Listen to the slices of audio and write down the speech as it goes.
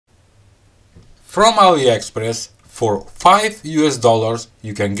From Aliexpress for $5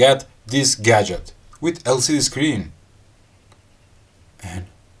 you can get this gadget with LCD screen. And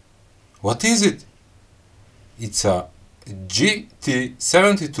what is it? It's a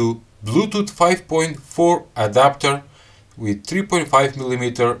GT72 Bluetooth 5.4 adapter with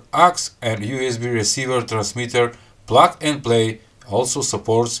 3.5mm AUX and USB receiver transmitter, plug and play, also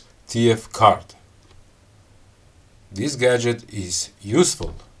supports TF card. This gadget is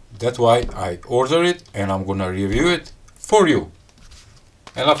useful. That's why I ordered it and I'm gonna review it for you.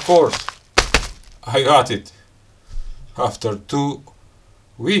 And of course, I got it after 2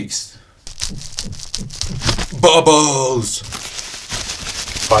 weeks. Bubbles!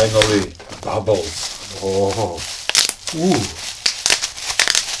 Finally, bubbles. Oh, ooh.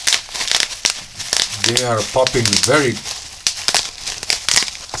 They are popping very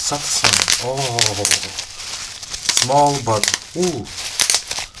satisfying. Oh, small but ooh.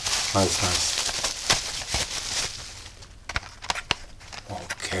 Nice.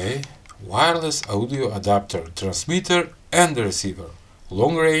 Okay, wireless audio adapter, transmitter and receiver.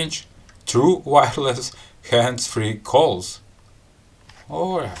 Long range, true wireless, hands-free calls.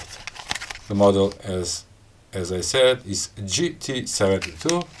 Alright. The model, as I said, is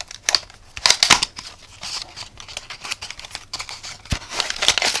GT72.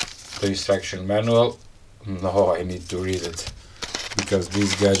 The instruction manual. No, I need to read it, because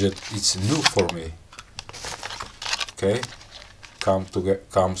this gadget is new for me. Okay,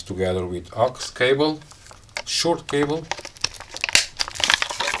 comes together with aux cable, short cable.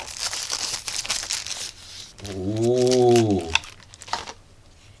 Ooh.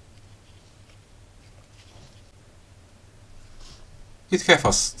 It has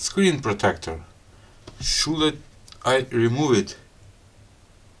a screen protector. Should I remove it?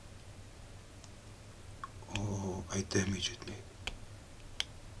 Oh, I damaged it.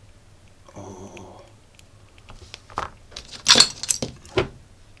 Oh.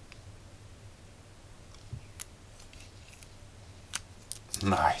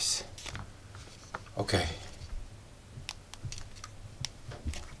 Nice. Okay.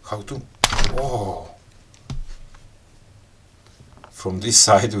 How to? Oh. From this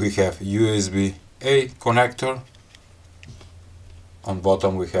side we have USB-A connector. On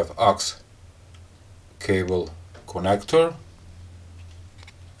bottom we have aux cable connector.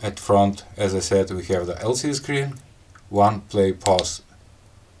 At front, as I said, we have the LCD screen, one play pause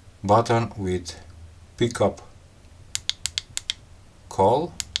button with pickup,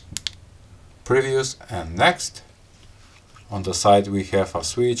 call, previous and next. On the side we have a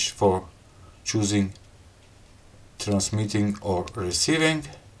switch for choosing transmitting or receiving,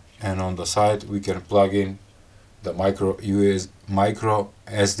 and on the side we can plug in the micro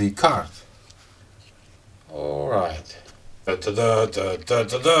SD card. Alright. And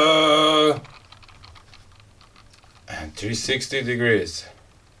 360 degrees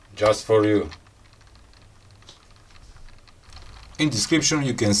just for you. In description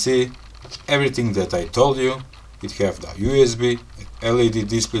you can see everything that I told you. It have the USB, LED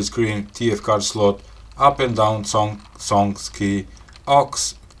display screen, TF card slot, up and down songs key,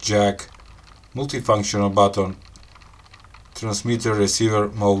 aux jack, multifunctional button, transmitter receiver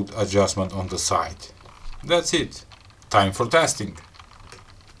mode adjustment on the side. That's it. Time for testing.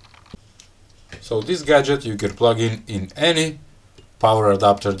 So this gadget you can plug in any power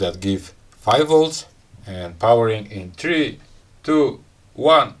adapter that give 5 volts and powering in 3, 2,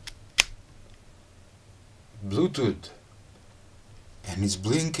 1. Bluetooth. And it's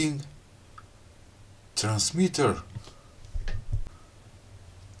blinking. Transmitter.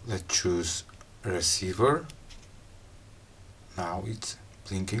 Let's choose receiver. Now it's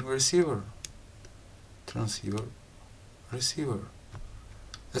blinking receiver. Transceiver. Receiver.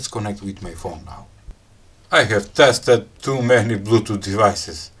 Let's connect with my phone now. I have tested too many Bluetooth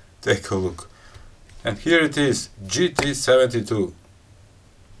devices. Take a look. And here it is, GT72.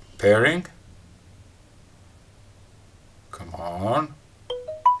 Pairing. Come on.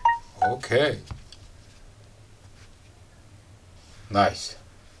 Okay. Nice.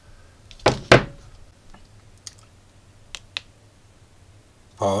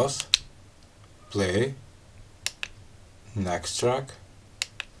 Pause. Play. Next track.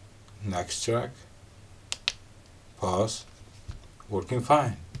 Next track. Pause. Working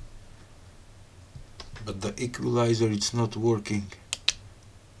fine. But the equalizer it's not working.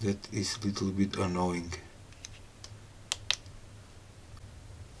 That is a little bit annoying.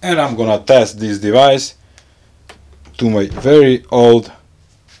 And I'm gonna test this device to my very old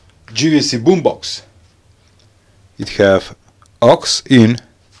GVC boombox. It have aux in,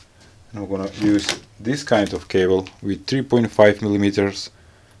 and I'm gonna use this kind of cable with 3.5mm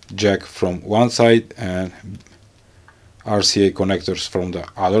jack from one side and RCA connectors from the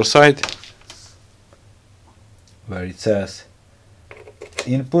other side, where it says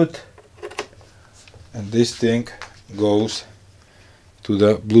input, and this thing goes to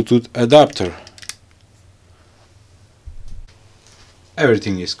the Bluetooth adapter.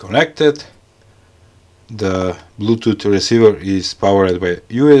 Everything is connected. The Bluetooth receiver is powered by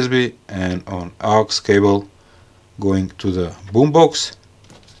USB and on AUX cable going to the boombox,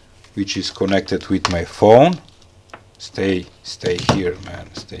 which is connected with my phone. Stay here,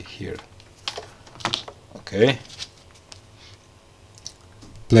 man, stay here. Okay.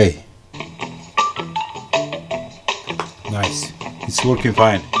 Play. Nice. It's working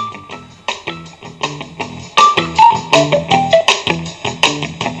fine.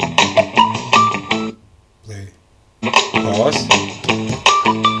 Play. Pause.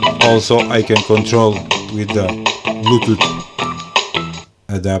 Also, I can control with the Bluetooth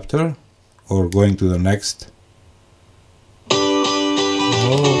adapter or going to the next.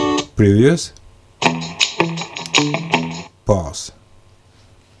 Previous. Pause.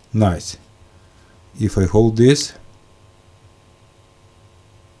 Nice. If I hold this,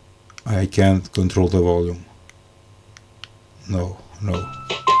 I can't control the volume. No.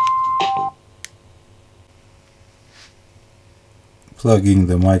 Plugging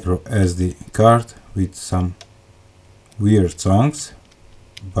the micro SD card with some weird songs,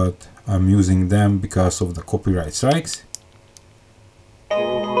 but I'm using them because of the copyright strikes.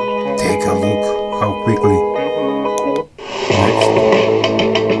 Take a look how quickly. Next.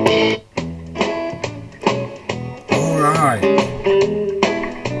 Alright.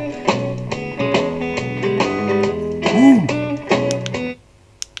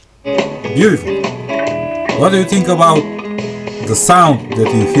 Beautiful. What do you think about the sound that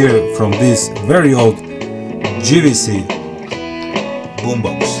you hear from this very old GVC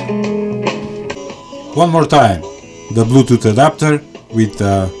boombox? One more time. The Bluetooth adapter with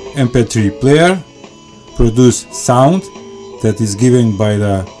the MP3 player produce sound that is given by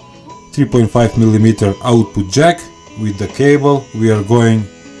the 3.5mm output jack. With the cable we are going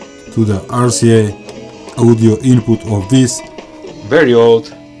to the RCA audio input of this very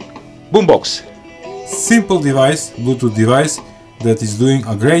old boombox. Simple device, Bluetooth device that is doing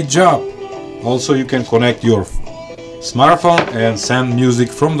a great job. Also you can connect your smartphone and send music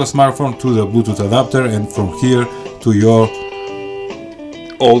from the smartphone to the Bluetooth adapter and from here to your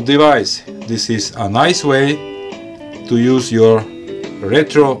old device. This is a nice way to use your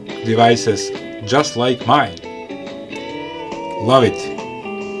retro devices just like mine. Love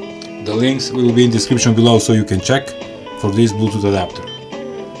it. The links will be in description below so you can check for this Bluetooth adapter.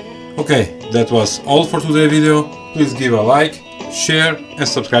 Okay, that was all for today's video. Please give a like, share and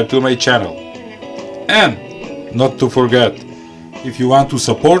subscribe to my channel. And not to forget, if you want to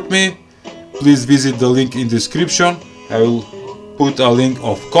support me, please visit the link in description. I will put a link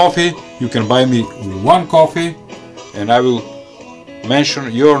of coffee. You can buy me one coffee and I will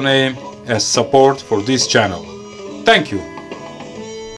mention your name as support for this channel. Thank you.